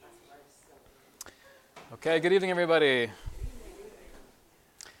Okay, good evening, everybody.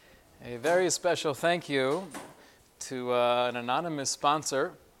 A very special thank you to an anonymous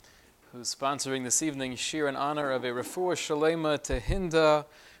sponsor who's sponsoring this evening shir in honor of a refuah shalema to Hinda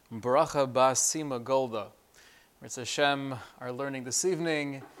Bracha Bas Sima Golda. Ritz Hashem, our learning this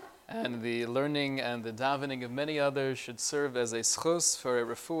evening and the learning and the davening of many others should serve as a schus for a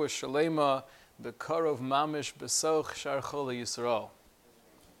refuah shalema bekarov mamish besoch shar chol Yisrael.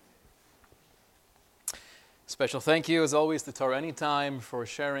 Special thank you, as always, to Torah Anytime for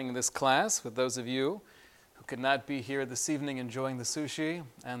sharing this class with those of you who could not be here this evening enjoying the sushi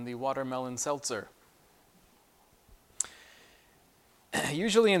and the watermelon seltzer.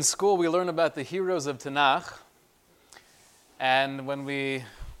 Usually in school we learn about the heroes of Tanakh, and when we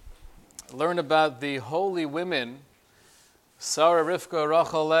learn about the holy women, Sarah, Rivka,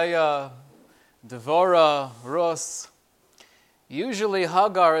 Rachel, Leah, Devorah, Rus, usually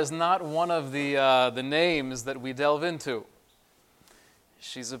Hagar is not one of the names that we delve into.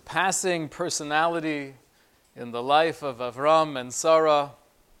 She's a passing personality in the life of Avram and Sarah,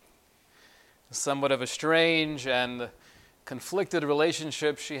 somewhat of a strange and conflicted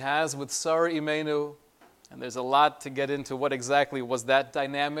relationship she has with Sarah Imenu, and there's a lot to get into what exactly was that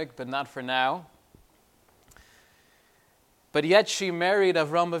dynamic, but not for now. But yet she married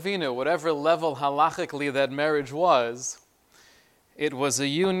Avram Avinu, whatever level halachically that marriage was. It was a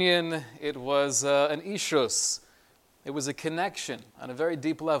union, it was an ishus, it was a connection on a very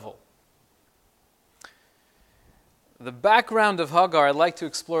deep level. The background of Hagar, I'd like to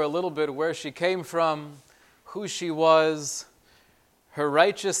explore a little bit where she came from, who she was, her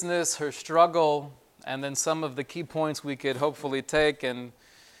righteousness, her struggle, and then some of the key points we could hopefully take and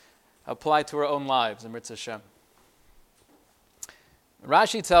apply to our own lives, Amrit Hashem.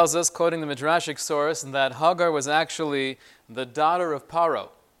 Rashi tells us, quoting the Midrashic source, that Hagar was actually the daughter of Paro.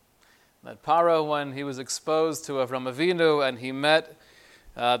 That Paro, when he was exposed to Avram Avinu and he met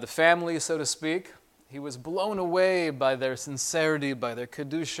the family, so to speak, he was blown away by their sincerity, by their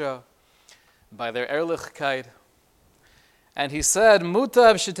kedusha, by their ehrlichkeit. And he said,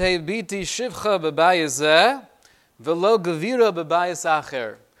 Mutav shetei biti shivcha b'bayis velo gevira b'bayis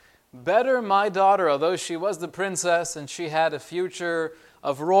acher. Better my daughter, although she was the princess and she had a future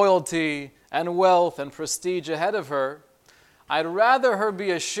of royalty and wealth and prestige ahead of her, I'd rather her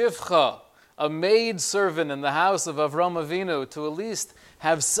be a shivcha, a maid servant in the house of Avram Avinu, to at least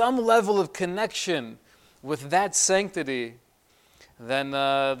have some level of connection with that sanctity than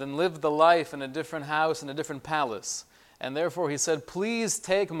live the life in a different house, in a different palace. And therefore he said, please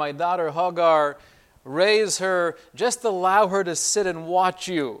take my daughter Hagar, raise her, just allow her to sit and watch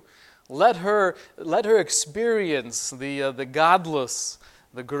you. Let her experience the godless,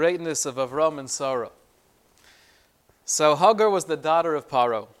 the greatness of Avram and Sarah. So Hagar was the daughter of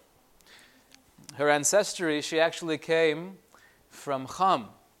Paro. Her ancestry, she actually came from Cham.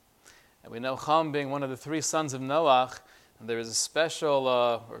 And we know Cham being one of the three sons of Noach, and there is a special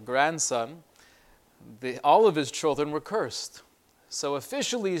or grandson. All of his children were cursed. So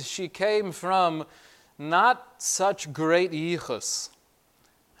officially she came from not such great yichus.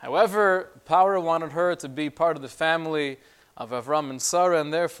 However, Paro wanted her to be part of the family of Avram and Sarah,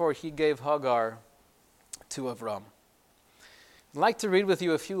 and therefore he gave Hagar to Avram. I'd like to read with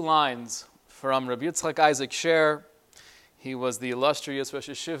you a few lines from Rabbi Yitzchak Isaac Sher. He was the illustrious Rosh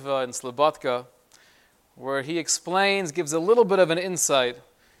Hashiva in Slobodka, where he explains, gives a little bit of an insight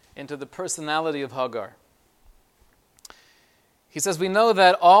into the personality of Hagar. He says, we know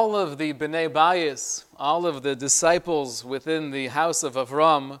that all of the Bnei Bayis, all of the disciples within the house of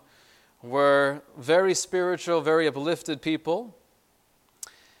Avram were very spiritual, very uplifted people.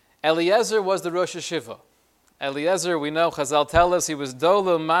 Eliezer was the Rosh Hashiva. Eliezer, we know, Chazal tell us, he was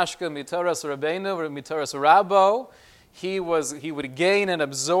Dolo Mashka Mitoras Rabbeinu, or Mitoras Rabbo. He would gain and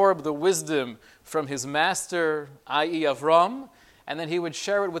absorb the wisdom from his master, i.e. Avram, and then he would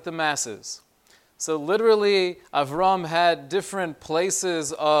share it with the masses. So literally, Avram had different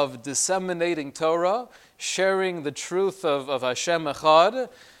places of disseminating Torah, sharing the truth of Hashem Echad,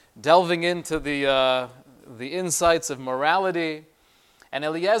 delving into the insights of morality. And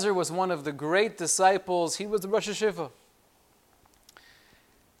Eliezer was one of the great disciples. He was the Rosh Hashiva.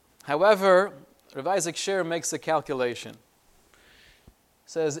 However, Rav Isaac Sher makes a calculation. He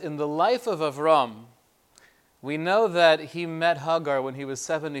says, in the life of Avram, we know that he met Hagar when he was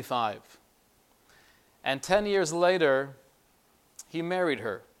 75. And 10 years later, he married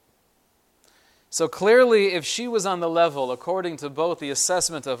her. So clearly, if she was on the level, according to both the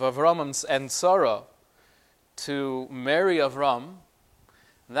assessment of Avram and Sarah, to marry Avram,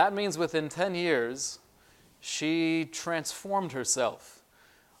 that means within 10 years, she transformed herself.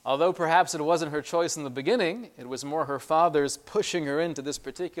 Although perhaps it wasn't her choice in the beginning, it was more her father's pushing her into this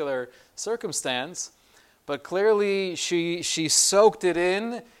particular circumstance. But clearly she soaked it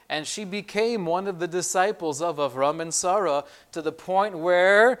in, and she became one of the disciples of Avram and Sarah, to the point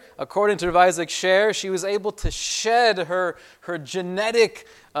where, according to Rav Isaac Sher, she was able to shed her genetic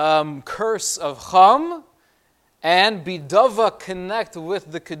curse of Cham and Bidava connect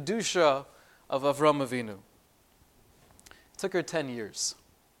with the Kedusha of Avram Avinu. It took her 10 years.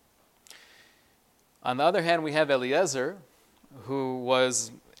 On the other hand, we have Eliezer, who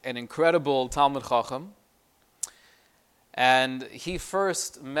was an incredible Talmud Chacham. And he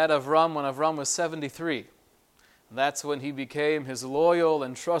first met Avram when Avram was 73. That's when he became his loyal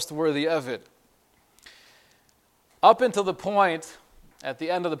and trustworthy Eved. Up until the point, at the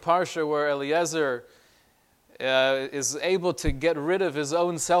end of the Parsha, where Eliezer is able to get rid of his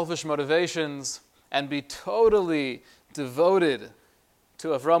own selfish motivations and be totally devoted to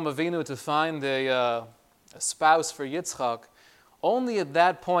Avram Avinu to find a spouse for Yitzchak, only at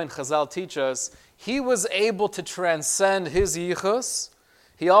that point, Chazal teach us, he was able to transcend his yichus.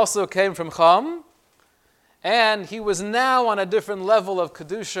 He also came from Cham, and he was now on a different level of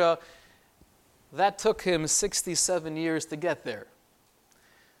Kedusha. That took him 67 years to get there.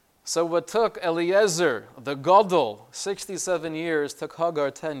 So what took Eliezer, the Gadol, 67 years, took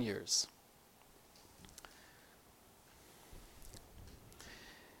Hagar 10 years.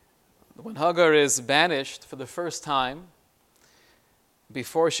 When Hagar is banished for the first time,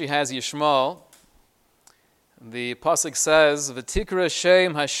 before she has Yishmael, the pasuk says, "V'tikra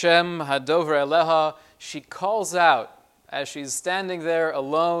Shem Hashem Hadover Eleha." She calls out as she's standing there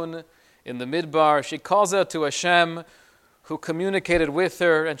alone in the midbar. She calls out to Hashem, who communicated with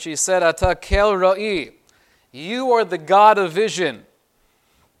her, and she said, "Ata kel ra'i," you are the God of vision.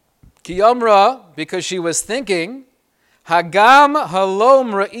 Ki amra, because she was thinking, "Hagam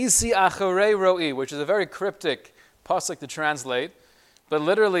halom ra'isi acharei ra'i," which is a very cryptic pasuk to translate, but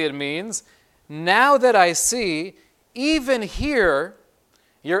literally it means, now that I see, even here,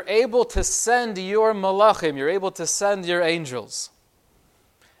 you're able to send your malachim, you're able to send your angels.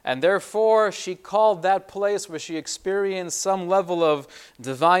 And therefore, she called that place where she experienced some level of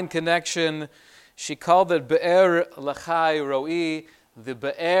divine connection, she called it Be'er Lachai Ro'i, the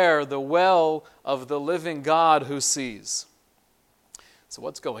Be'er, the well of the living God who sees. So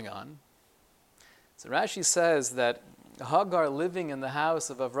what's going on? So Rashi says that Hagar, living in the house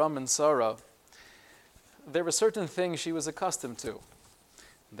of Avram and Sarah, there were certain things she was accustomed to.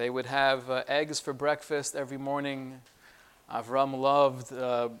 They would have eggs for breakfast every morning. Avram loved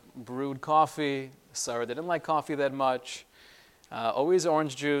brewed coffee. Sarah didn't like coffee that much. Always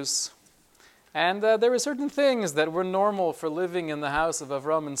orange juice. And there were certain things that were normal for living in the house of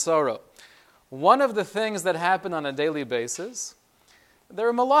Avram and Sarah. One of the things that happened on a daily basis, there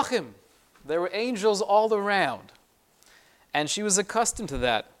were malachim. There were angels all around. And she was accustomed to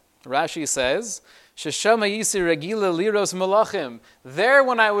that. Rashi says, Sheshama yisi regila liros malachim. There,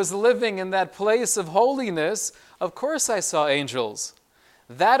 when I was living in that place of holiness, of course I saw angels.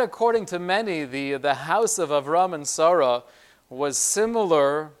 That, according to many, the house of Avram and Sarah was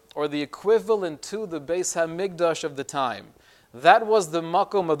similar or the equivalent to the Beis HaMikdash of the time. That was the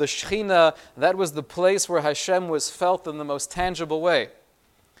makom of the Shechina. That was the place where Hashem was felt in the most tangible way.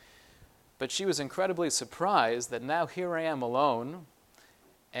 But she was incredibly surprised that now here I am alone,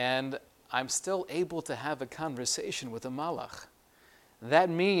 and I'm still able to have a conversation with a malach. That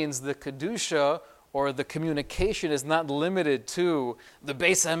means the Kedusha, or the communication, is not limited to the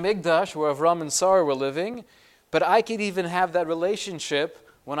Beis HaMikdash, where Avram and Sarah were living, but I could even have that relationship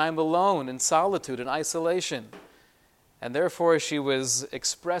when I'm alone, in solitude, in isolation. And therefore she was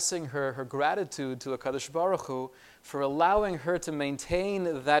expressing her gratitude to HaKadosh Baruch Hu for allowing her to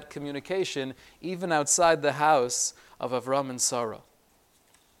maintain that communication even outside the house of Avram and Sarah.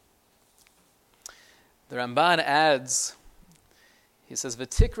 The Ramban adds, he says,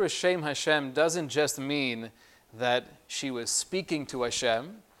 V'tikra Shem Hashem doesn't just mean that she was speaking to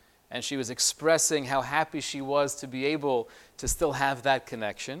Hashem and she was expressing how happy she was to be able to still have that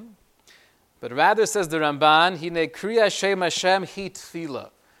connection. But rather, says the Ramban, Hine kriya Shem Hashem hi tefillah.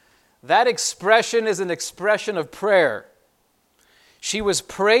 That expression is an expression of prayer. She was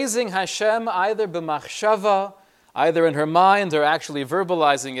praising Hashem either b'machshava, either in her mind or actually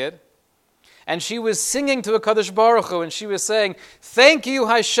verbalizing it. And she was singing to HaKadosh Baruch Hu, and she was saying, thank you,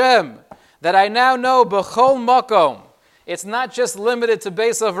 Hashem, that I now know b'chol makom. It's not just limited to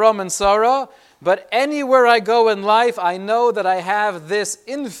Beis Avram and Sarah, but anywhere I go in life, I know that I have this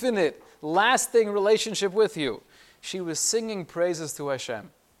infinite, lasting relationship with you. She was singing praises to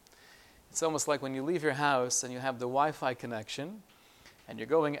Hashem. It's almost like when you leave your house and you have the Wi-Fi connection, and you're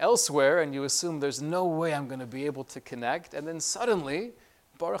going elsewhere, and you assume there's no way I'm going to be able to connect, and then suddenly,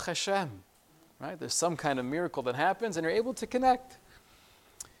 Baruch Hashem, right? There's some kind of miracle that happens, and you're able to connect.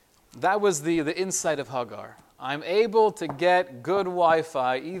 That was the insight of Hagar. I'm able to get good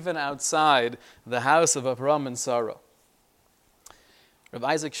Wi-Fi even outside the house of Avram and Sarah. Rabbi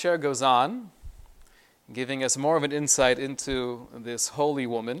Isaac Sher goes on, giving us more of an insight into this holy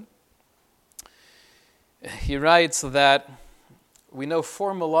woman. He writes that we know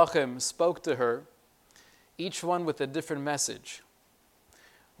 4 malachim spoke to her, each one with a different message.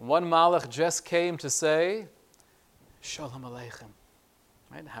 One malach just came to say, Shalom Aleichem.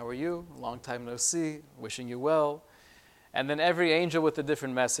 Right? How are you? Long time no see. Wishing you well. And then every angel with a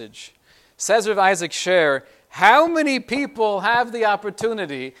different message. Says Rav Isaac Sher, how many people have the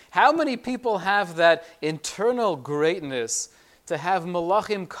opportunity, how many people have that internal greatness to have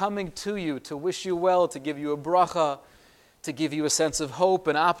malachim coming to you, to wish you well, to give you a bracha, to give you a sense of hope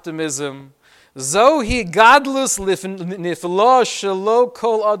and optimism? Zohi gadlus nifla shelo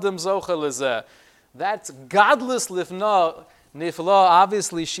kol adam zocha lezeh. That's godless lifna. Nifla,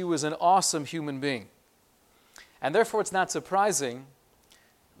 obviously, she was an awesome human being. And therefore, it's not surprising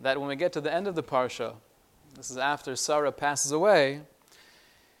that when we get to the end of the Parsha, this is after Sarah passes away,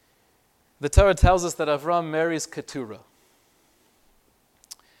 the Torah tells us that Avram marries Keturah.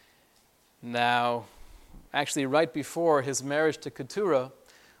 Now, actually, right before his marriage to Keturah,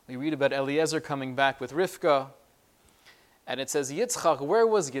 we read about Eliezer coming back with Rivka, and it says Yitzchak. Where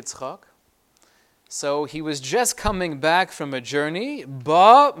was Yitzchak? So he was just coming back from a journey.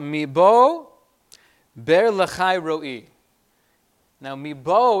 Ba mibo ber lachai roi. Now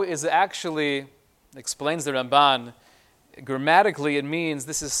mibo is actually, explains the Ramban, grammatically it means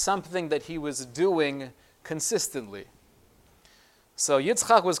this is something that he was doing consistently. So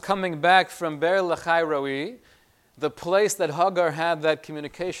Yitzchak was coming back from ber lachai roi, the place that Hagar had that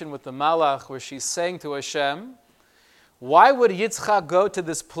communication with the Malach where she's saying to Hashem. Why would Yitzchak go to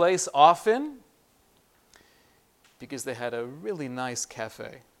this place often? Because they had a really nice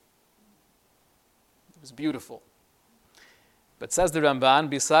cafe. It was beautiful. But says the Ramban,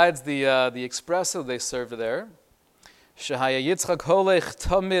 besides the espresso they served there, Shehaya Yitzchak holech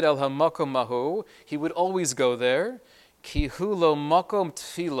tamid el hamakom mahu, he would always go there. Ki hu lo makom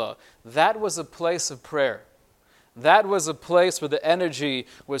tefila. That was a place of prayer. That was a place where the energy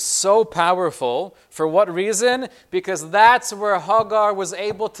was so powerful. For what reason? Because that's where Hagar was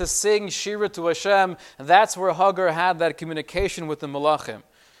able to sing Shira to Hashem. That's where Hagar had that communication with the Malachim.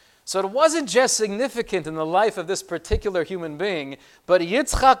 So it wasn't just significant in the life of this particular human being, but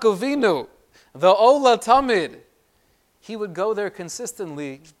Yitzchak Avinu, the Ola Tamid, he would go there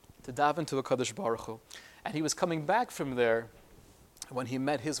consistently to daven to HaKadosh Baruch Hu. And he was coming back from there when he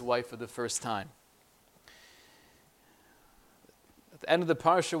met his wife for the first time. At the end of the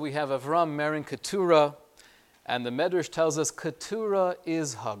parsha, we have Avram marrying Keturah, and the Medrash tells us Keturah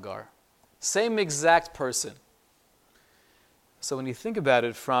is Hagar. Same exact person. So when you think about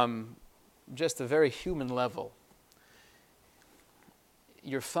it from just a very human level,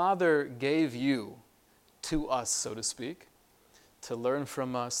 your father gave you to us, so to speak, to learn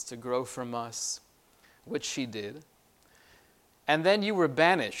from us, to grow from us, which she did. And then you were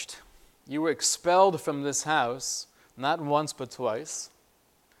banished. You were expelled from this house, not once but twice.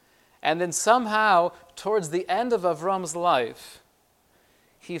 And then somehow, towards the end of Avram's life,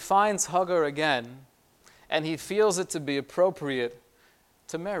 he finds Hagar again, and he feels it to be appropriate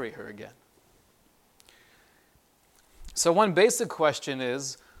to marry her again. So one basic question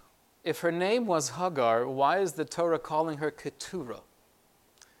is, if her name was Hagar, why is the Torah calling her Keturah?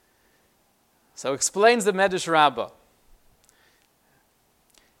 So explains the Medrash Rabbah.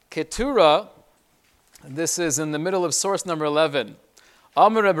 Keturah, this is in the middle of source number 11.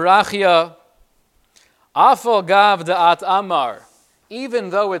 Amar Reb Rachia, Afal Gav Da'at Amar. Even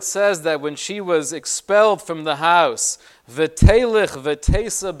though it says that when she was expelled from the house, V'telich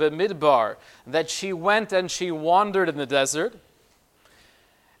v'teisa b'midbar, that she went and she wandered in the desert,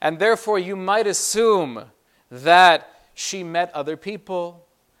 and therefore you might assume that she met other people,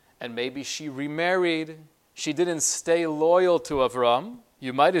 and maybe she remarried. She didn't stay loyal to Avram.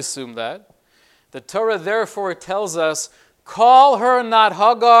 You might assume that. The Torah therefore tells us, call her not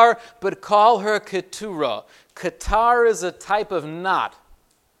Hagar, but call her Keturah. Ketar is a type of knot.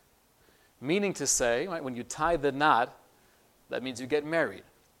 Meaning to say, right, when you tie the knot, that means you get married.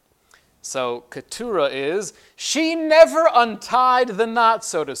 So Keturah is, she never untied the knot,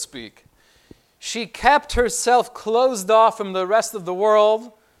 so to speak. She kept herself closed off from the rest of the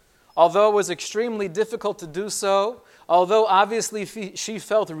world, although it was extremely difficult to do so, although obviously she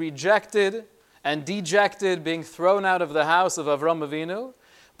felt rejected and dejected, being thrown out of the house of Avram Avinu.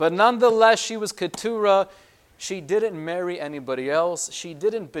 But nonetheless, she was Keturah. She didn't marry anybody else. She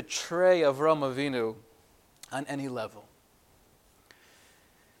didn't betray Avram Avinu on any level.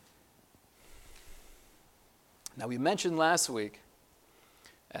 Now, we mentioned last week,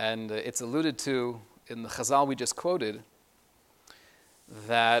 and it's alluded to in the Chazal we just quoted,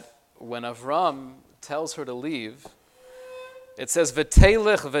 that when Avram tells her to leave, it says,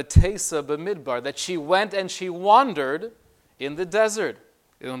 V'telech v'tesa b'midbar, that she went and she wandered in the desert,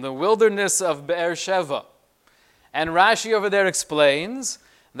 in the wilderness of Be'er Sheva. And Rashi over there explains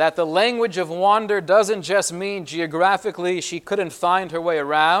that the language of wander doesn't just mean geographically she couldn't find her way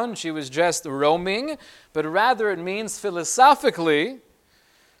around, she was just roaming, but rather it means philosophically,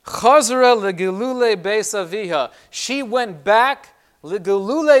 Chazra legilule beis aviha. She went back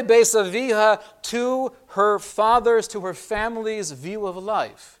legilule beis aviha to her father's, to her family's view of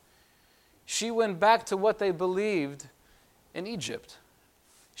life. She went back to what they believed in Egypt.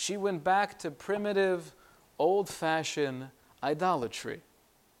 She went back to primitive, old-fashioned idolatry.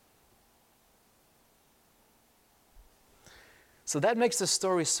 So that makes the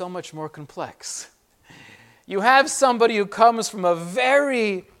story so much more complex. You have somebody who comes from a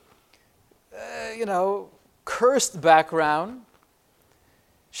very, cursed background.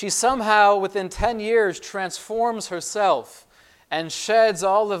 She somehow, within 10 years, transforms herself and sheds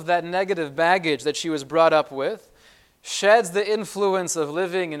all of that negative baggage that she was brought up with, sheds the influence of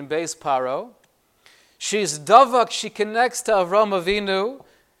living in Beis Paro. She's davak, she connects to Avram Avinu,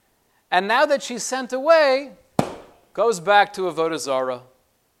 and now that she's sent away, goes back to Avodah Zarah.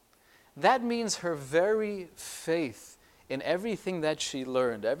 That means her very faith in everything that she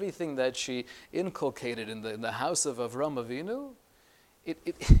learned, everything that she inculcated in the house of Avram Avinu,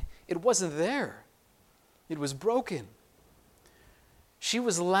 it wasn't there. It was broken. She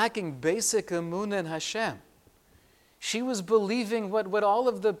was lacking basic emunah in Hashem. She was believing what all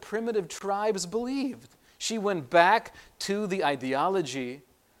of the primitive tribes believed. She went back to the ideology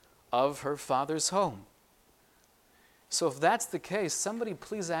of her father's home. So if that's the case, somebody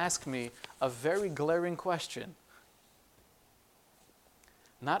please ask me a very glaring question.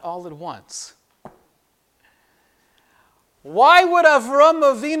 Not all at once. Why would Avram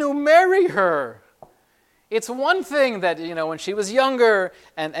Avinu marry her? It's one thing that, when she was younger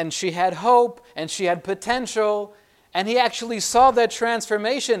and she had hope and she had potential and he actually saw that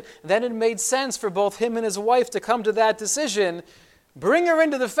transformation, then it made sense for both him and his wife to come to that decision. Bring her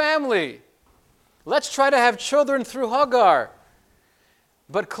into the family. Let's try to have children through Hagar.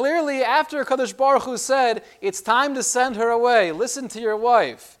 But clearly, after Kadosh Baruch Hu said, it's time to send her away, listen to your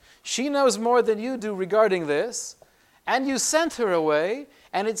wife. She knows more than you do regarding this. And you sent her away,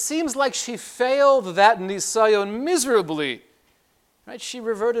 and it seems like she failed that nisayon miserably. Right? She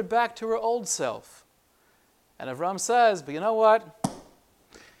reverted back to her old self. And Avram says, but you know what?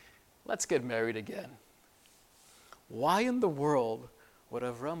 Let's get married again. Why in the world would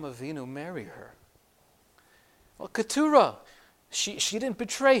Avram Avinu marry her? Well, Keturah, she didn't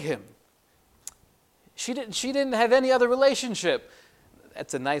betray him. She didn't have any other relationship.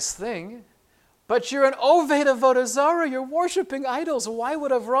 That's a nice thing. But you're an Oved Avodah Zarah. You're worshiping idols. Why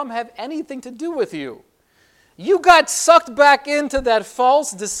would Avram have anything to do with you? You got sucked back into that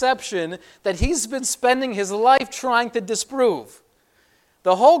false deception that he's been spending his life trying to disprove.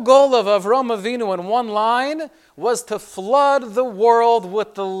 The whole goal of Avram Avinu in one line was to flood the world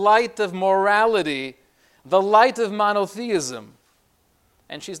with the light of morality, the light of monotheism.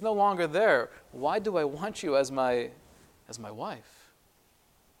 And she's no longer there. Why do I want you as my wife?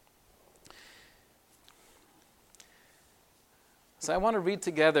 So I want to read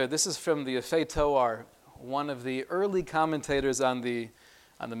together, this is from the Yefei Toar, one of the early commentators on the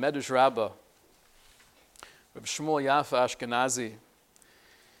Medrash Rabbah, Reb Shmuel Yafa Ashkenazi.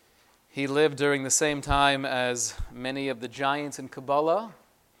 He lived during the same time as many of the giants in Kabbalah,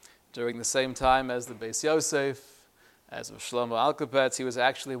 during the same time as the Beis Yosef, as of Shlomo Alkabetz. He was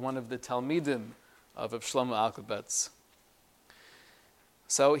actually one of the Talmidim of Shlomo Alkabetz.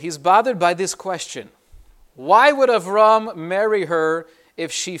 So he's bothered by this question. Why would Avram marry her if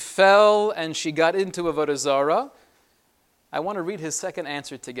she fell and she got into Avodah Zarah? I want to read his second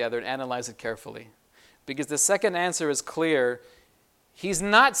answer together and analyze it carefully. Because the second answer is clear. He's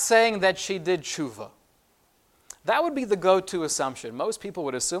not saying that she did tshuva. That would be the go-to assumption. Most people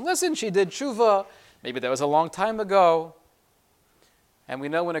would assume, listen, she did tshuva. Maybe that was a long time ago. And we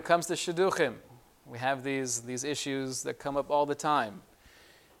know when it comes to shidduchim, we have these issues that come up all the time.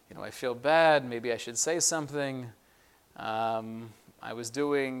 I feel bad, maybe I should say something. I was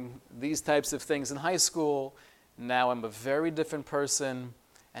doing these types of things in high school. Now I'm a very different person.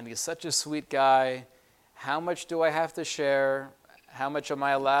 and he's such a sweet guy. How much do I have to share? How much am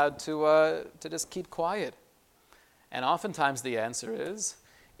I allowed to just keep quiet? And oftentimes the answer is,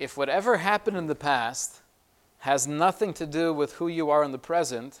 if whatever happened in the past has nothing to do with who you are in the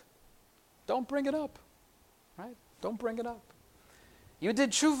present, don't bring it up, right? Don't bring it up. You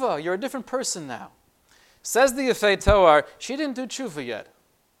did tshuva. You're a different person now. Says the Yefei Toar, she didn't do tshuva yet.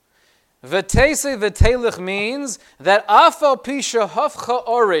 V'teisei v'telich means that afal pisha hafcha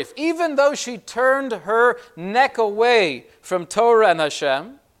orif, even though she turned her neck away from Torah and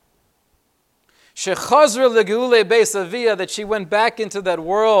Hashem, shechazra legule beis avia, that she went back into that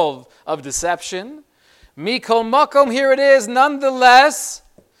world of deception. Mikol makom, here it is, nonetheless,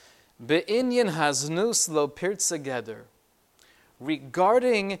 be'inyan haznus lo pirtza geder.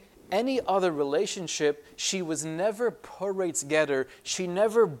 Regarding any other relationship, she was never poretz geder. She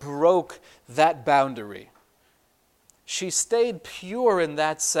never broke that boundary. She stayed pure in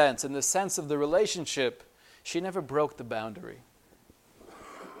that sense, in the sense of the relationship. She never broke the boundary.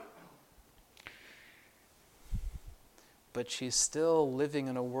 But she's still living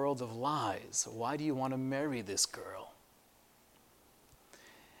in a world of lies. Why do you want to marry this girl?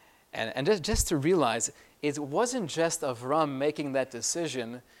 And just to realize, it wasn't just Avram making that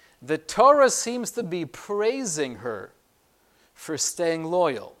decision. The Torah seems to be praising her for staying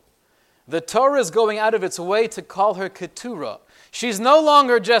loyal. The Torah is going out of its way to call her Keturah. She's no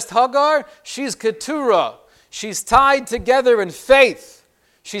longer just Hagar, she's Keturah. She's tied together in faith.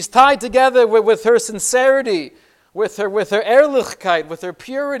 She's tied together with her sincerity, with her ehrlichkeit, with her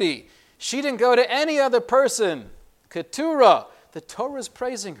purity. She didn't go to any other person. Keturah. The Torah is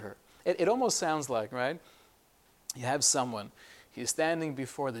praising her. It almost sounds like, right? You have someone, he's standing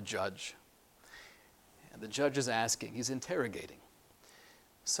before the judge, and the judge is asking, he's interrogating.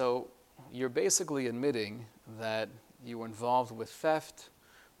 So you're basically admitting that you were involved with theft,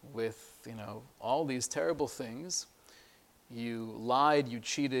 with, all these terrible things. You lied, you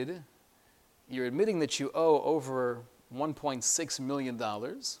cheated. You're admitting that you owe over $1.6 million.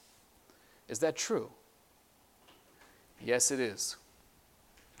 Is that true? Yes, it is.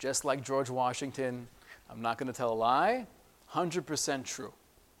 Just like George Washington, I'm not going to tell a lie, 100% true.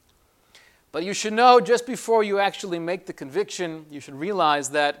 But you should know, just before you actually make the conviction, you should realize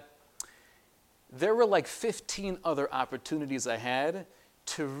that there were like 15 other opportunities I had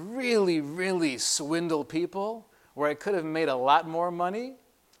to really, really swindle people where I could have made a lot more money,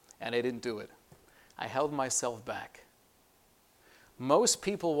 and I didn't do it. I held myself back. Most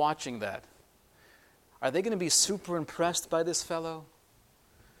people watching that, are they going to be super impressed by this fellow?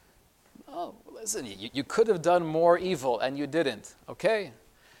 Oh, listen, you could have done more evil and you didn't, okay?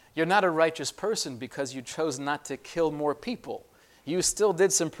 You're not a righteous person because you chose not to kill more people. You still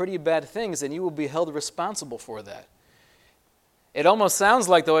did some pretty bad things and you will be held responsible for that. It almost sounds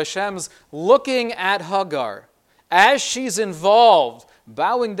like though Hashem's looking at Hagar as she's involved,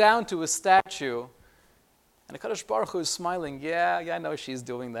 bowing down to a statue, and HaKadosh Baruch Hu is smiling. Yeah, I know she's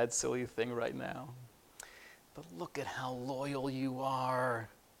doing that silly thing right now. But look at how loyal you are.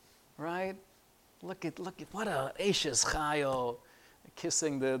 Right? Look at what a Eishes Chayo,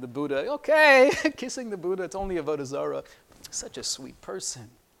 kissing the Buddha. Okay, kissing the Buddha, it's only Avodah Zarah. Such a sweet person.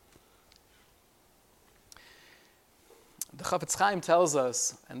 The Chafetz Chaim tells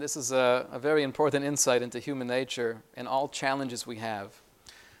us, and this is a very important insight into human nature and all challenges we have.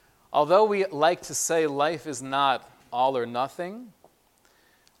 Although we like to say life is not all or nothing,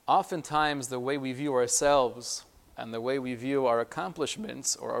 oftentimes the way we view ourselves and the way we view our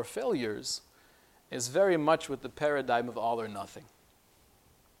accomplishments or our failures is very much with the paradigm of all or nothing.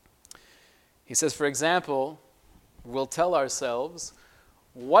 He says, for example, we'll tell ourselves,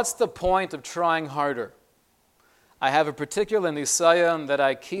 what's the point of trying harder? I have a particular nisayon that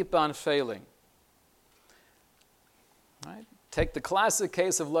I keep on failing. Right? Take the classic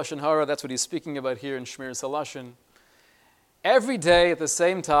case of Lashon Hara, that's what he's speaking about here in Shmiras HaLashon. Every day at the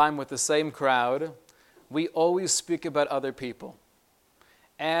same time with the same crowd, we always speak about other people.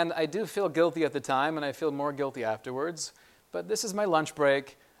 And I do feel guilty at the time, and I feel more guilty afterwards, but this is my lunch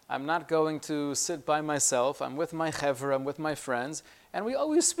break. I'm not going to sit by myself. I'm with my chevra, I'm with my friends, and we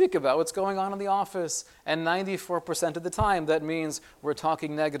always speak about what's going on in the office, and 94% of the time that means we're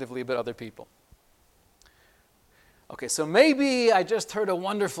talking negatively about other people. Okay, so maybe I just heard a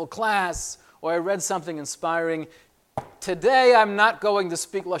wonderful class, or I read something inspiring. Today I'm not going to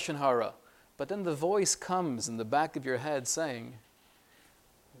speak Lashon Hara. But then the voice comes in the back of your head saying,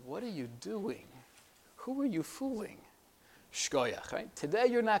 what are you doing? Who are you fooling? Shkoyach, right? Today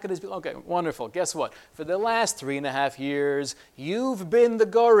you're not going to speak. Okay, wonderful. Guess what? For the last 3.5 years, you've been the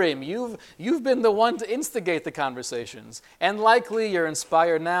gorim. You've been the one to instigate the conversations. And likely you're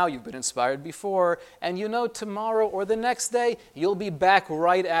inspired now. You've been inspired before. And you know tomorrow or the next day, you'll be back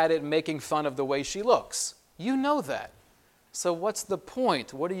right at it making fun of the way she looks. You know that. So what's the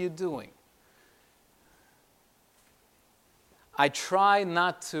point? What are you doing? I try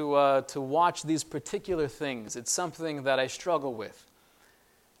not to watch these particular things. It's something that I struggle with.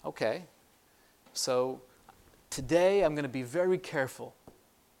 Okay, so today I'm going to be very careful.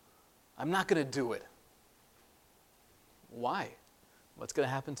 I'm not going to do it. Why? What's going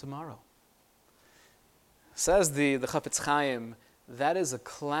to happen tomorrow? Says the Chafetz Chaim, that is a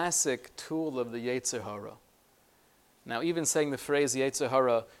classic tool of the Yetzer Hara. Now, even saying the phrase Yetzer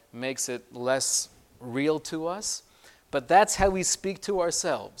Hara makes it less real to us, but that's how we speak to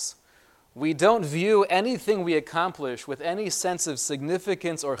ourselves. We don't view anything we accomplish with any sense of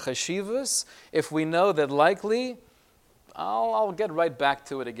significance or chashivus if we know that likely I'll get right back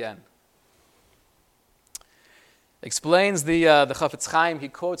to it again. Explains the Chafetz Chaim, he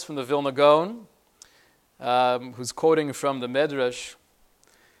quotes from the Vilna Gaon, who's quoting from the Medrash.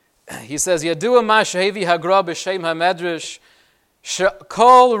 He says, Yadua ma shehevi hagra b'shem ha-Medrash,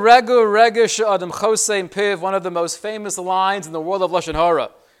 Kol regu she'adam chosein piv, one of the most famous lines in the world of Lashon Hara.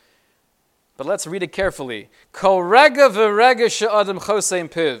 But let's read it carefully. Kol regu she'adam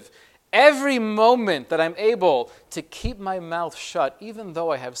chosein piv. Every moment that I'm able to keep my mouth shut, even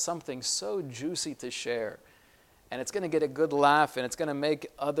though I have something so juicy to share, and it's going to get a good laugh, and it's going to make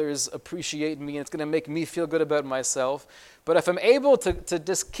others appreciate me, and it's going to make me feel good about myself. But if I'm able to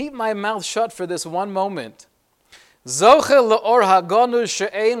just keep my mouth shut for this one moment, I will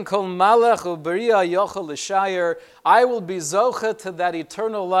be zoche to that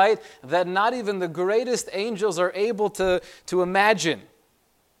eternal light that not even the greatest angels are able to imagine.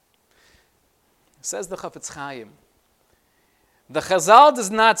 Says the Chafetz Chaim. The Chazal does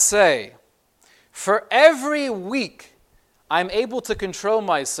not say, for every week I'm able to control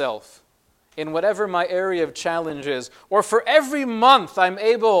myself in whatever my area of challenge is, or for every month I'm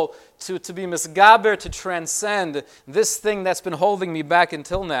able to be misgaber, to transcend this thing that's been holding me back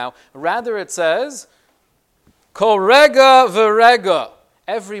until now. Rather it says, kol rega v'rega,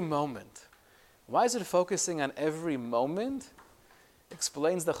 every moment. Why is it focusing on every moment?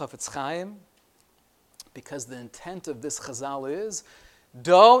 Explains the Chafetz Chaim, because the intent of this chazal is,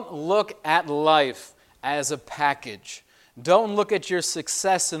 don't look at life as a package. Don't look at your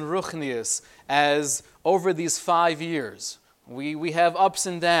success in Ruchnius as over these 5 years. We have ups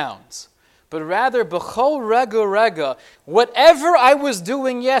and downs. But rather, b'chol rega, whatever I was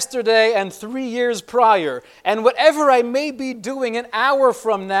doing yesterday and 3 years prior, and whatever I may be doing an hour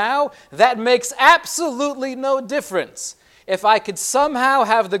from now, that makes absolutely no difference. If I could somehow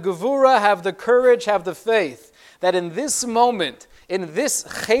have the gevura, have the courage, have the faith, that in this moment, in this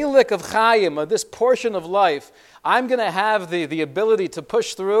chelik of chayim, of this portion of life, I'm going to have the ability to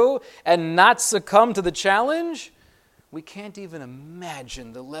push through and not succumb to the challenge, we can't even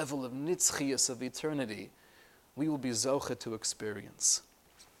imagine the level of nitzchias of eternity we will be zocha to experience.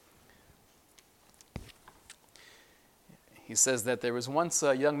 He says that there was once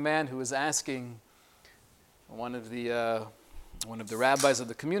a young man who was asking one of the rabbis of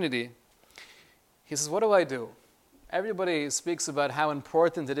the community, he says, what do I do? Everybody speaks about how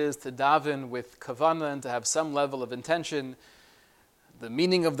important it is to daven with kavanah and to have some level of intention, the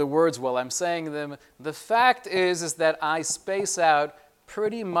meaning of the words while I'm saying them. The fact is that I space out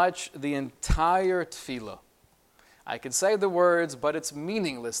pretty much the entire tefillah. I can say the words, but it's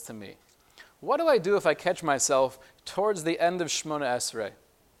meaningless to me. What do I do if I catch myself towards the end of Shmona Esrei?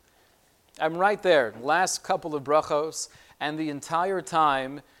 I'm right there, last couple of brachos, and the entire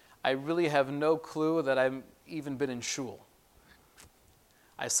time I really have no clue that I'm even been in shul.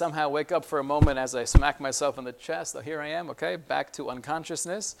 I somehow wake up for a moment as I smack myself in the chest. Oh, here I am, okay, back to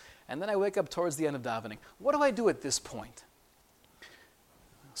unconsciousness. And then I wake up towards the end of davening. What do I do at this point?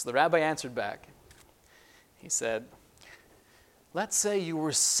 So the rabbi answered back. He said, let's say you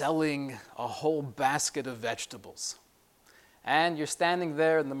were selling a whole basket of vegetables. And you're standing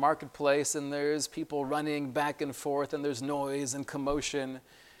there in the marketplace, and there's people running back and forth, and there's noise and commotion.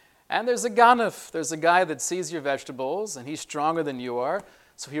 And there's a ganef, there's a guy that sees your vegetables, and he's stronger than you are.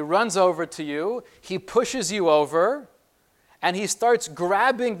 So he runs over to you, he pushes you over, and he starts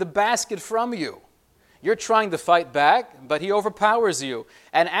grabbing the basket from you. You're trying to fight back, but he overpowers you.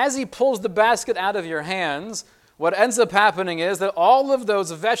 And as he pulls the basket out of your hands, what ends up happening is that all of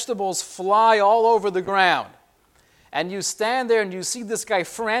those vegetables fly all over the ground. and you stand there and you see this guy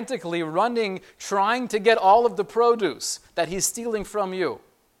frantically running, trying to get all of the produce that he's stealing from you.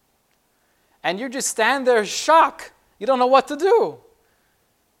 And you just stand there shocked. You don't know what to do.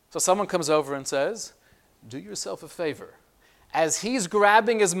 So someone comes over and says, do yourself a favor. As he's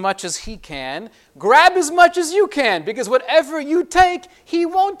grabbing as much as he can, grab as much as you can, because whatever you take, he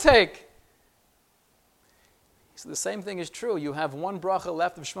won't take. So the same thing is true. You have one bracha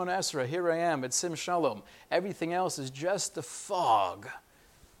left of Shemona Esrei. Here I am at Sim Shalom. Everything else is just a fog.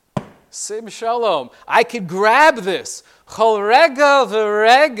 Sim Shalom. I could grab this. Chol rega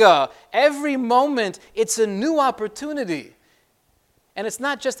v'rega. Every moment, it's a new opportunity. And it's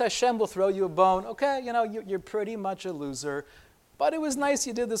not just Hashem will throw you a bone. Okay, you're pretty much a loser. But it was nice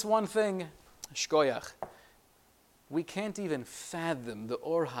you did this one thing. Shkoyach. We can't even fathom the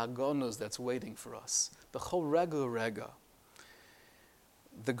or hagonos that's waiting for us. The chol rega rega.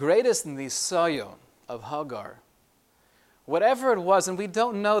 The greatest nisayon of Hagar, whatever it was, and we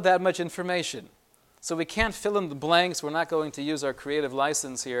don't know that much information, so we can't fill in the blanks. We're not going to use our creative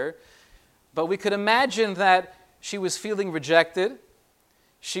license here. But we could imagine that she was feeling rejected.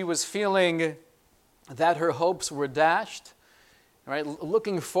 She was feeling that her hopes were dashed. Right?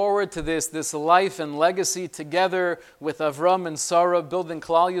 Looking forward to this life and legacy together with Avram and Sarah building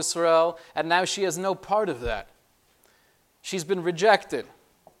Klal Yisrael, and now she has no part of that. She's been rejected.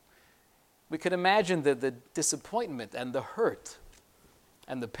 We could imagine the disappointment and the hurt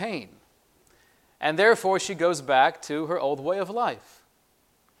and the pain. And therefore she goes back to her old way of life.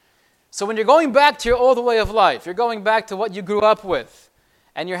 So when you're going back to your old way of life, you're going back to what you grew up with,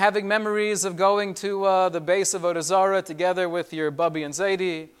 and you're having memories of going to the base of Avodah Zarah together with your Bubby and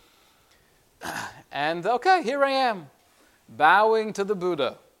Zaidi. And okay, here I am, bowing to the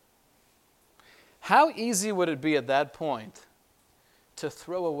Buddha. How easy would it be at that point to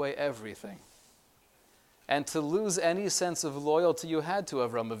throw away everything and to lose any sense of loyalty you had to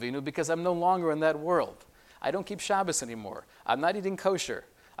Avraham Avinu, because I'm no longer in that world. I don't keep Shabbos anymore. I'm not eating kosher.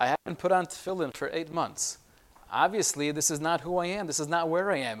 I haven't put on tefillin for 8 months. Obviously, this is not who I am. This is not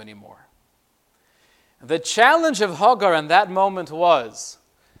where I am anymore. The challenge of Hagar in that moment was,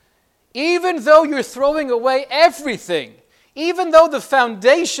 even though you're throwing away everything, even though the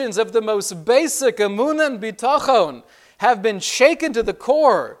foundations of the most basic emunah and bitachon have been shaken to the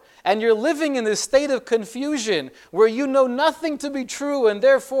core, and you're living in this state of confusion where you know nothing to be true, and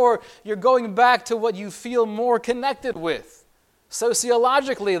therefore you're going back to what you feel more connected with.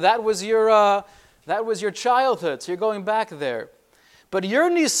 Sociologically, that was your childhood, so you're going back there. But your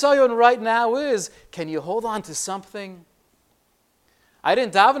nisayon right now is, can you hold on to something? I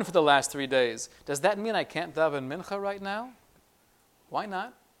didn't daven for the last 3 days. Does that mean I can't daven mincha right now? Why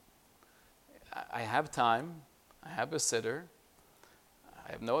not? I have time. I have a sitter.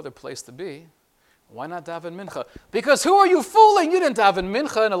 I have no other place to be. Why not daven mincha? Because who are you fooling? You didn't daven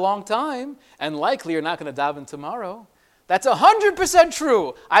mincha in a long time, and likely you're not going to daven tomorrow. That's 100%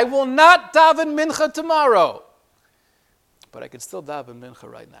 true. I will not daven mincha tomorrow. But I could still daven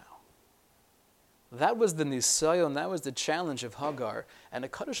mincha right now. That was the nisayon, that was the challenge of Hagar. And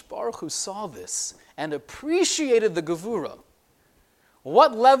HaKadosh Baruch Hu saw this and appreciated the gevura.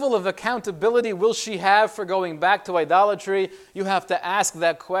 What level of accountability will she have for going back to idolatry? You have to ask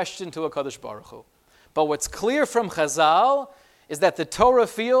that question to HaKadosh Baruch Hu. But what's clear from Chazal is that the Torah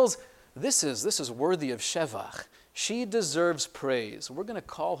feels this is worthy of shevach. She deserves praise. We're going to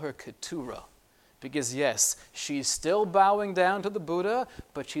call her Keturah. Because yes, she's still bowing down to the Buddha,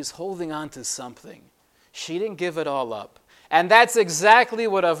 but she's holding on to something. She didn't give it all up. And that's exactly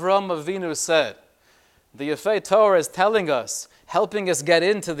what Avraham Avinu said. The Yefei Torah is telling us, helping us get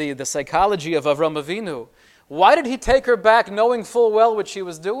into the psychology of Avraham Avinu. Why did he take her back knowing full well what she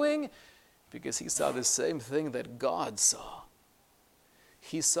was doing? Because he saw the same thing that God saw.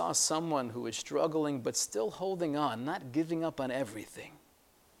 He saw someone who was struggling but still holding on, not giving up on everything.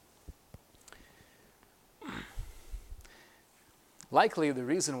 Likely the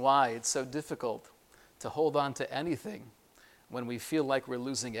reason why it's so difficult to hold on to anything when we feel like we're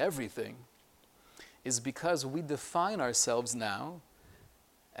losing everything is because we define ourselves now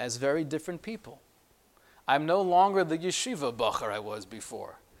as very different people. I'm no longer the yeshiva bacher I was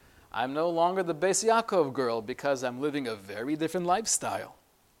before. I'm no longer the Beis Yaakov girl because I'm living a very different lifestyle.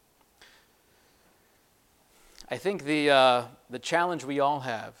 I think the challenge we all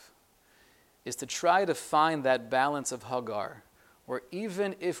have is to try to find that balance of Hagar, where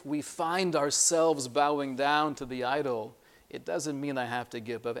even if we find ourselves bowing down to the idol, it doesn't mean I have to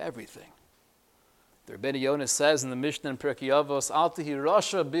give up everything. The Rebbeinu Yonah says in the Mishnah in Pirkei Avos, Al tihi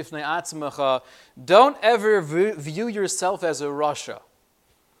rasha bifnei atzmecha, don't ever view yourself as a rasha.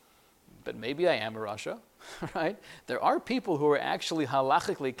 But maybe I am a rasha. right? There are people who are actually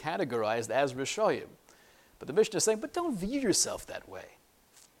halachically categorized as Rishoyim. But the Mishnah is saying, but don't view yourself that way.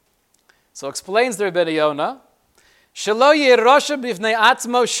 So explains the Rebbe Yonah, Shelo yirosha b'fnei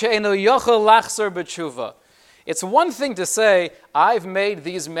atzmo she'eno yochel lachzor b'tshuva. It's one thing to say, I've made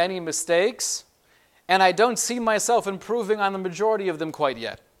these many mistakes, and I don't see myself improving on the majority of them quite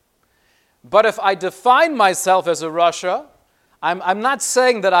yet. But if I define myself as a Rasha, I'm not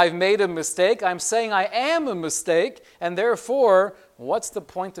saying that I've made a mistake, I'm saying I am a mistake, and therefore, what's the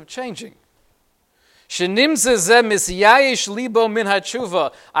point of changing?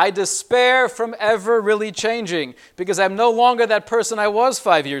 I despair from ever really changing, because I'm no longer that person I was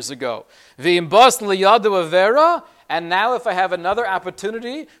 5 years ago. And now if I have another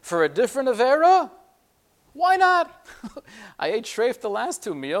opportunity for a different Avera, why not? I ate treif the last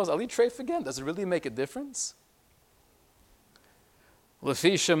 2 meals, I'll eat treif again. Does it really make a difference? Because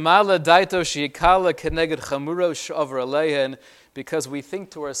we think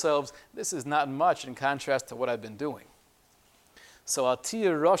to ourselves, this is not much in contrast to what I've been doing. So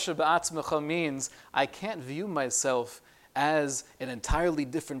Atiyah Rasha B'atzmecha means I can't view myself as an entirely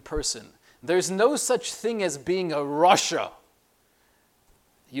different person. There's no such thing as being a Rasha.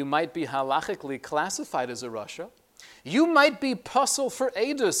 You might be halachically classified as a Rasha. You might be puzzle for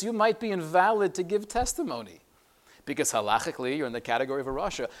Eidus. You might be invalid to give testimony. Because halachically, you're in the category of a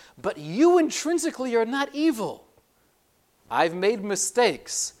Rasha. But you intrinsically are not evil. I've made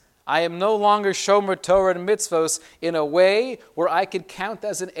mistakes. I am no longer Shomer Torah and Mitzvos in a way where I could count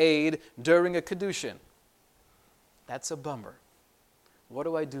as an aid during a Kedushin. That's a bummer. What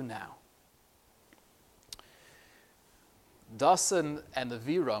do I do now? Dasan and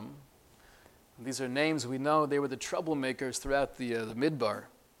Aviram, these are names we know, they were the troublemakers throughout the Midbar.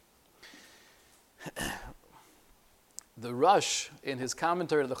 The Rush, in his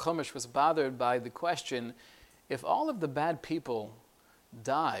commentary to the Chumash, was bothered by the question, if all of the bad people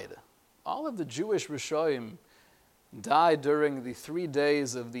died, all of the Jewish Rishoyim died during the 3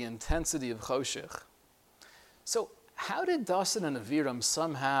 days of the intensity of Choshech, so how did Dasan and Aviram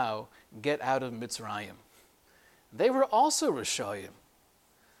somehow get out of Mitzrayim? They were also Rishoyim,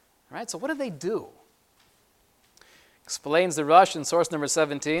 right? So what did they do? Explains the Rush in source number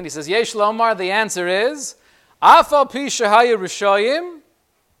 17. He says, Yesh Lomar, the answer is, Afal pi shehaya Rishoyim,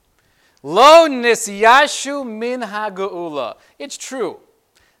 lo nisyashu min ha'geula. It's true.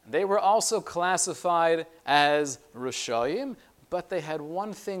 They were also classified as Rishoyim, but they had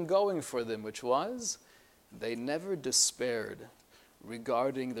one thing going for them, which was they never despaired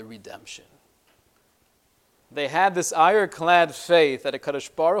regarding the redemption. They had this iron-clad faith that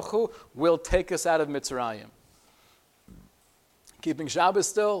HaKadosh Baruch Hu will take us out of Mitzrayim. Keeping Shabbos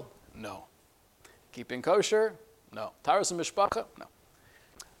still? No. Keeping kosher? No. Taras and Mishpacha? No.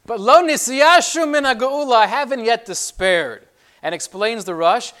 But lo nisyashu min ha'geula, I haven't yet despaired. And explains the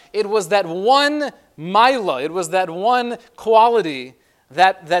Rush, it was that one maila, it was that one quality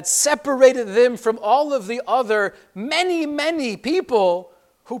that separated them from all of the other many, many people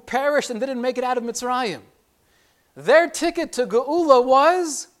who perished and didn't make it out of Mitzrayim. Their ticket to Geula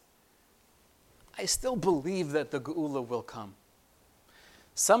was, I still believe that the Geula will come.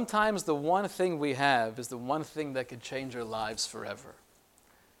 Sometimes the one thing we have is the one thing that could change our lives forever.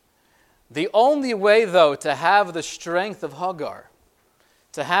 The only way, though, to have the strength of Hagar,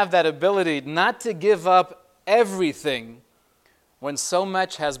 to have that ability not to give up everything when so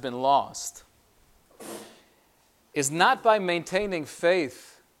much has been lost, is not by maintaining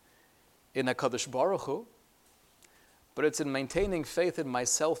faith in HaKadosh Baruch Hu, but it's in maintaining faith in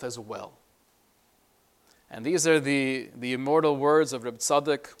myself as well. And these are the immortal words of Reb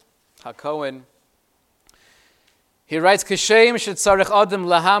Tzadok HaKohen. He writes, Kishem shetzarech adam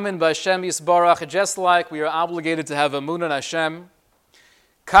lahamin b'Hashem yisbarach, just like we are obligated to have emunah in Hashem,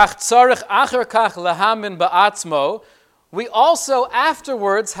 kach tzarech acher kach lahamin ba'atzmo, we also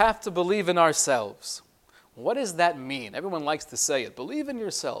afterwards have to believe in ourselves. What does that mean? Everyone likes to say it, believe in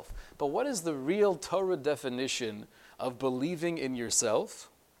yourself. But what is the real Torah definition of believing in yourself?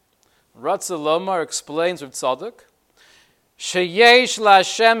 Ratzah Lomar explains with Tzadok, Sheyesh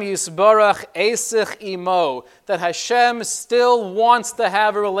LaHashem Yisbarach Esich Imo, that Hashem still wants to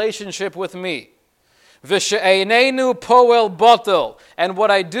have a relationship with me. V'she'einenu poel botel, and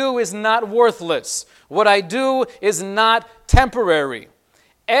what I do is not worthless. What I do is not temporary.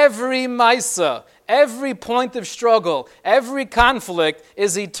 Every maisa, every point of struggle, every conflict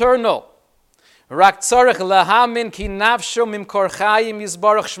is eternal. Rak tzarech lahamin ki nafsho mimkor chayim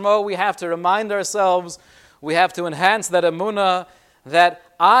yisbarach shmo. We have to remind ourselves, we have to enhance that emunah, that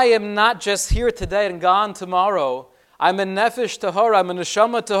I am not just here today and gone tomorrow. I'm a nefesh tahora, I'm a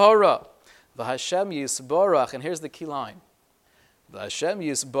neshama tahora. V'Hashem yisborach, and here's the key line. V'Hashem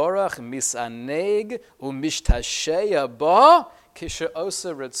yisborach misaneg u'mishtasheya ba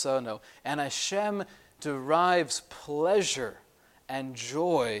kishe'osa ritzono. And Hashem derives pleasure and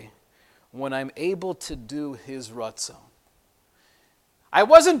joy when I'm able to do His ratzon. I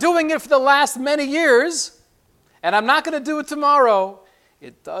wasn't doing it for the last many years, and I'm not going to do it tomorrow.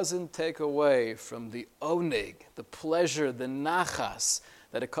 It doesn't take away from the oneg, the pleasure, the nachas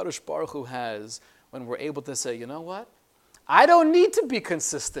that HaKadosh Baruch Hu has when we're able to say, you know what? I don't need to be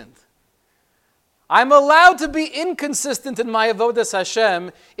consistent. I'm allowed to be inconsistent in my avodas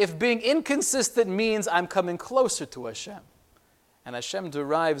Hashem if being inconsistent means I'm coming closer to Hashem. And Hashem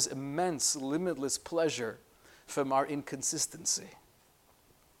derives immense, limitless pleasure from our inconsistency.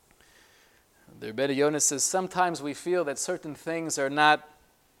 The Rebbeinu Yonah says, sometimes we feel that certain things are not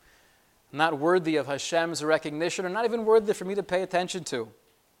worthy of Hashem's recognition, or not even worthy for me to pay attention to.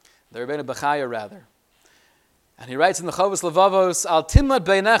 The Rebbeinu Bechaya, rather. And he writes in the Chovos Levavos, Al timad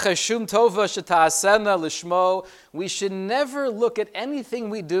beinecha shum tova sheta'asena lishmo. We should never look at anything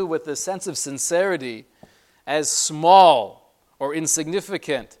we do with a sense of sincerity as small or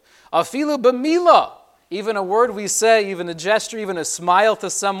insignificant. Afilu b'mila, even a word we say, even a gesture, even a smile to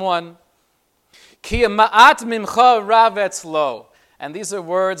someone. Ki ma'at mimcha rav etzlo. And these are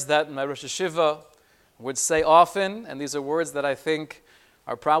words that my Rosh Hashiva would say often, and these are words that I think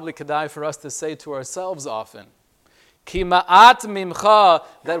are probably kedai for us to say to ourselves often. Ki ma'at mimcha,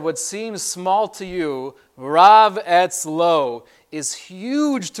 that what seems small to you, rav etzlo, is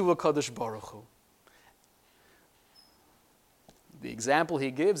huge to a HaKadosh Baruch Hu. The example he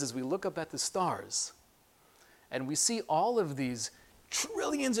gives is we look up at the stars, and we see all of these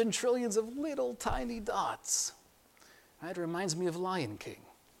trillions and trillions of little tiny dots. Right? It reminds me of Lion King.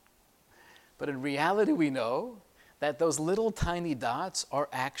 But in reality, we know that those little tiny dots are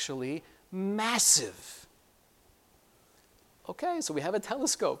actually massive. Okay, so we have a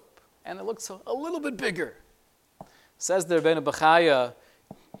telescope, and it looks a little bit bigger. Says the Rebbeinu Bechaya,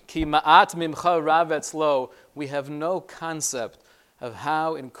 Ki ma'at mimcha rav etzlo, we have no concept of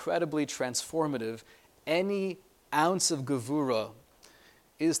how incredibly transformative any ounce of gevura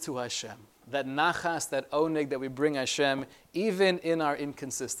is to Hashem. That nachas, that oneg that we bring Hashem, even in our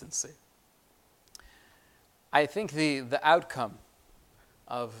inconsistency. I think the outcome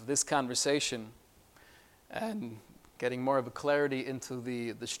of this conversation and getting more of a clarity into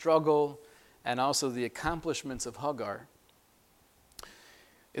the struggle and also the accomplishments of Hagar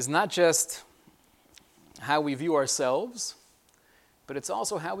is not just how we view ourselves, but it's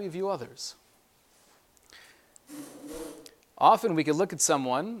also how we view others. Often we can look at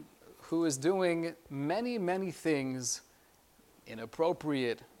someone who is doing many, many things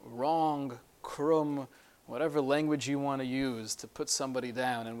inappropriate, wrong, krum, whatever language you want to use to put somebody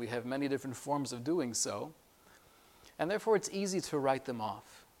down, and we have many different forms of doing so. And therefore it's easy to write them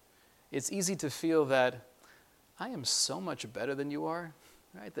off. It's easy to feel that I am so much better than you are,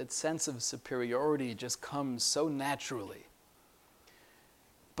 right? That sense of superiority just comes so naturally.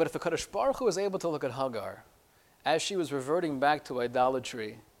 But if the HaKadosh Baruch Hu was able to look at Hagar as she was reverting back to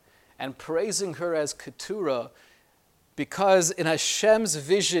idolatry and praising her as Keturah, because in Hashem's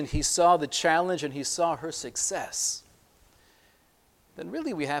vision he saw the challenge and he saw her success, then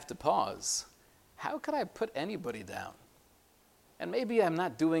really we have to pause. How could I put anybody down? And maybe I'm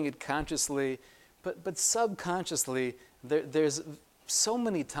not doing it consciously, but subconsciously, there's so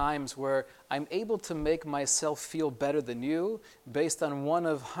many times where I'm able to make myself feel better than you based on one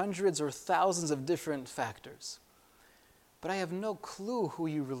of hundreds or thousands of different factors. But I have no clue who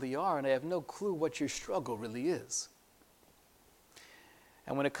you really are, and I have no clue what your struggle really is.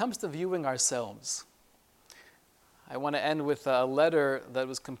 And when it comes to viewing ourselves, I want to end with a letter that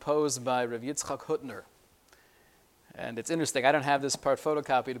was composed by Rav Yitzchak Hutner. And it's interesting, I don't have this part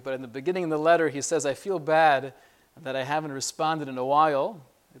photocopied, but in the beginning of the letter he says, I feel bad that I haven't responded in a while.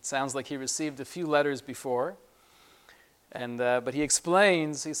 It sounds like he received a few letters before. But he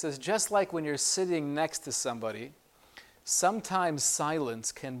explains, he says, just like when you're sitting next to somebody, sometimes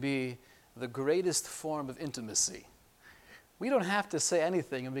silence can be the greatest form of intimacy. We don't have to say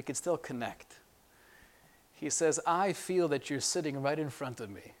anything and we can still connect. He says, I feel that you're sitting right in front of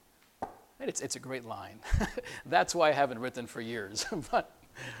me. And it's a great line. That's why I haven't written for years.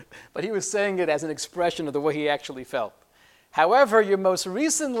 But he was saying it as an expression of the way he actually felt. However, your most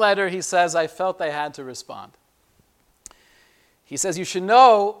recent letter, he says, I felt I had to respond. He says, you should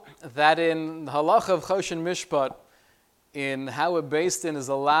know that in the halacha of Choshen Mishpat, in how a Beis Din is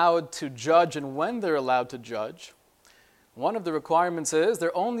allowed to judge and when they're allowed to judge, one of the requirements is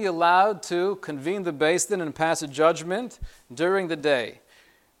they're only allowed to convene the Beis Din and pass a judgment during the day.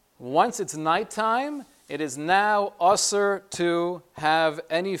 Once it's nighttime, it is now usher to have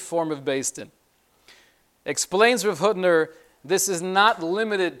any form of beis din. Explains Rav Hutner, this is not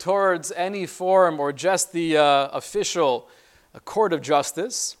limited towards any form or just the official court of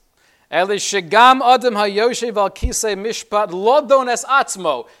justice. Even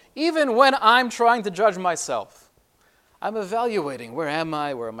when I'm trying to judge myself, I'm evaluating, where am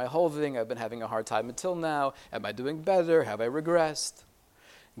I holding, I've been having a hard time until now, am I doing better, have I regressed?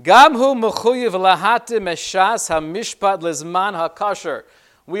 We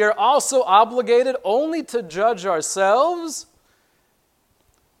are also obligated only to judge ourselves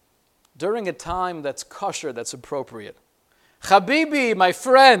during a time that's kosher, that's appropriate. Habibi, my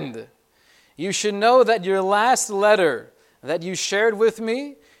friend, you should know that your last letter that you shared with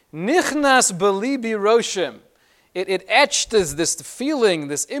me, nichnas belibi roshim, it etched this feeling,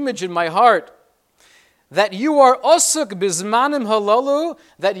 this image in my heart, that you are osuk bizmanim halalu,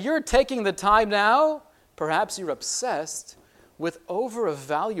 that you're taking the time now, perhaps you're obsessed with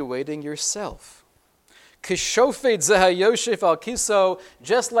over-evaluating yourself. Kishofet zehayoshev al kiso,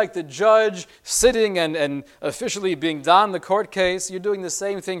 just like the judge sitting and officially being done the court case, you're doing the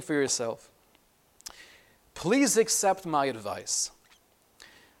same thing for yourself. Please accept my advice.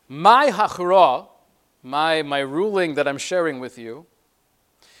 My hachra, my ruling that I'm sharing with you,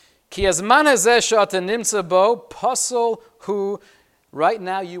 ki azman hazeh she'ata nimtza bo, pasol hu, right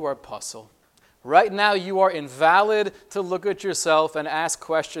now you are pasol. Right now you are invalid to look at yourself and ask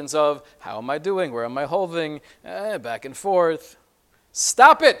questions of, how am I doing, where am I holding, back and forth.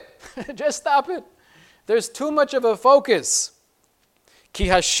 Stop it. Just stop it. There's too much of a focus. Ki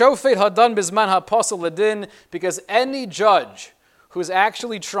hashofet hadan bizman hapasol ledin, because any judge who's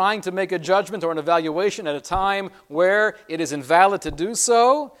actually trying to make a judgment or an evaluation at a time where it is invalid to do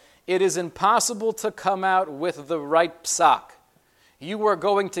so, it is impossible to come out with the right psak. You are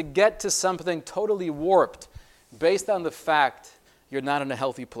going to get to something totally warped based on the fact you're not in a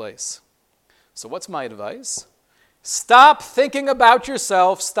healthy place. So what's my advice? Stop thinking about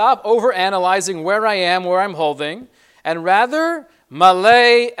yourself, stop overanalyzing where I am, where I'm holding, and rather,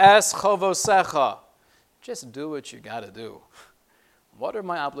 malei es chovosecha. Just do what you got to do. What are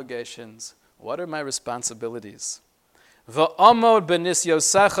my obligations? What are my responsibilities? V'amod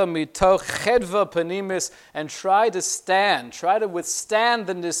b'nisyosecha mitoch chedva panimis, and try to withstand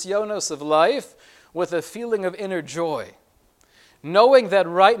the nisyonos of life with a feeling of inner joy. Knowing that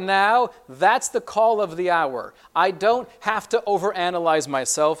right now, that's the call of the hour. I don't have to overanalyze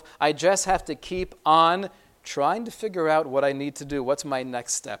myself. I just have to keep on trying to figure out what I need to do. What's my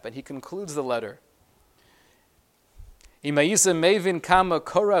next step? And he concludes the letter. Imayisa mevin kama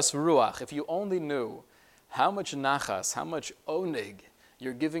koras ruach. If you only knew how much nachas, how much onig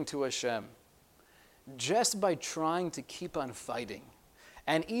you're giving to Hashem, just by trying to keep on fighting.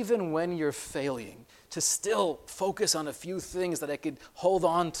 And even when you're failing, to still focus on a few things that I could hold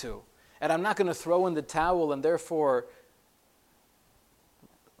on to. And I'm not going to throw in the towel and therefore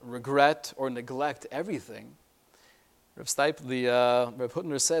regret or neglect everything. Rav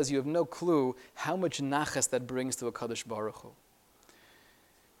Hutner says you have no clue how much nachas that brings to a Kadosh Baruch Hu.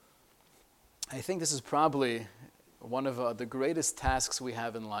 I think this is probably one of the greatest tasks we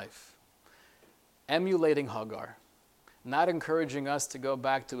have in life. Emulating Hagar. Not encouraging us to go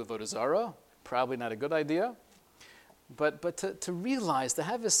back to Avodah Zarah, probably not a good idea, but to realize, to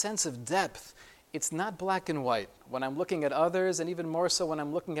have a sense of depth. It's not black and white. When I'm looking at others, and even more so when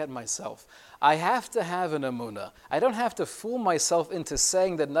I'm looking at myself, I have to have an emunah. I don't have to fool myself into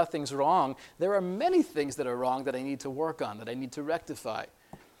saying that nothing's wrong. There are many things that are wrong that I need to work on, that I need to rectify.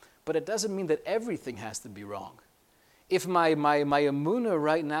 But it doesn't mean that everything has to be wrong. If my emunah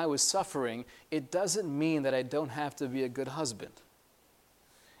right now is suffering, it doesn't mean that I don't have to be a good husband.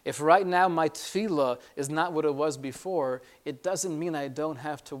 If right now my tefillah is not what it was before, it doesn't mean I don't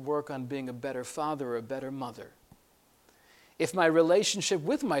have to work on being a better father or a better mother. If my relationship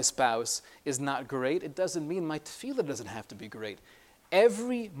with my spouse is not great, it doesn't mean my tefillah doesn't have to be great.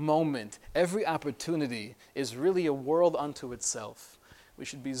 Every moment, every opportunity is really a world unto itself. We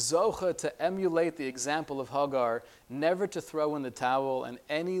should be zocha to emulate the example of Hagar, never to throw in the towel, and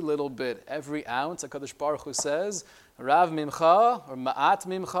any little bit, every ounce, HaKadosh Baruch Hu says, Rav mimcha, or ma'at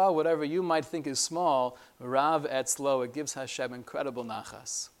mimcha, whatever you might think is small, Rav etzlo, it gives Hashem incredible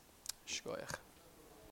nachas. Shkoyach.